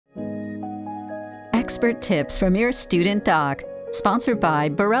Expert tips from your student doc, sponsored by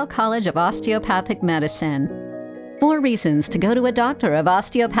Burrell College of Osteopathic Medicine. 4 reasons to go to a doctor of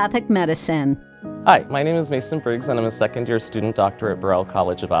osteopathic medicine. Hi, my name is Mason Briggs and I'm a second-year student doctor at Burrell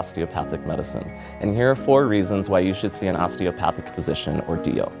College of Osteopathic Medicine. And here are 4 reasons why you should see an osteopathic physician or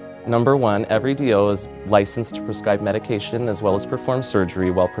D.O. Number 1, every D.O. is licensed to prescribe medication as well as perform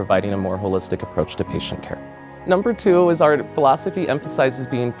surgery while providing a more holistic approach to patient care. Number 2 is our philosophy emphasizes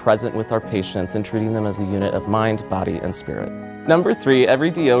being present with our patients and treating them as a unit of mind, body, and spirit. Number 3, every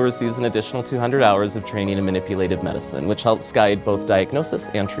D.O. receives an additional 200 hours of training in manipulative medicine, which helps guide both diagnosis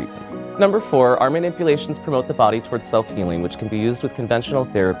and treatment. Number 4, our manipulations promote the body towards self-healing, which can be used with conventional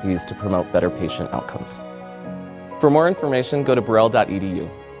therapies to promote better patient outcomes. For more information, go to burrell.edu.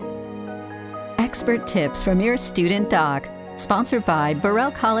 Expert tips from your student doc, sponsored by Burrell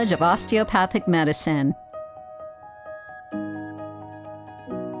College of Osteopathic Medicine.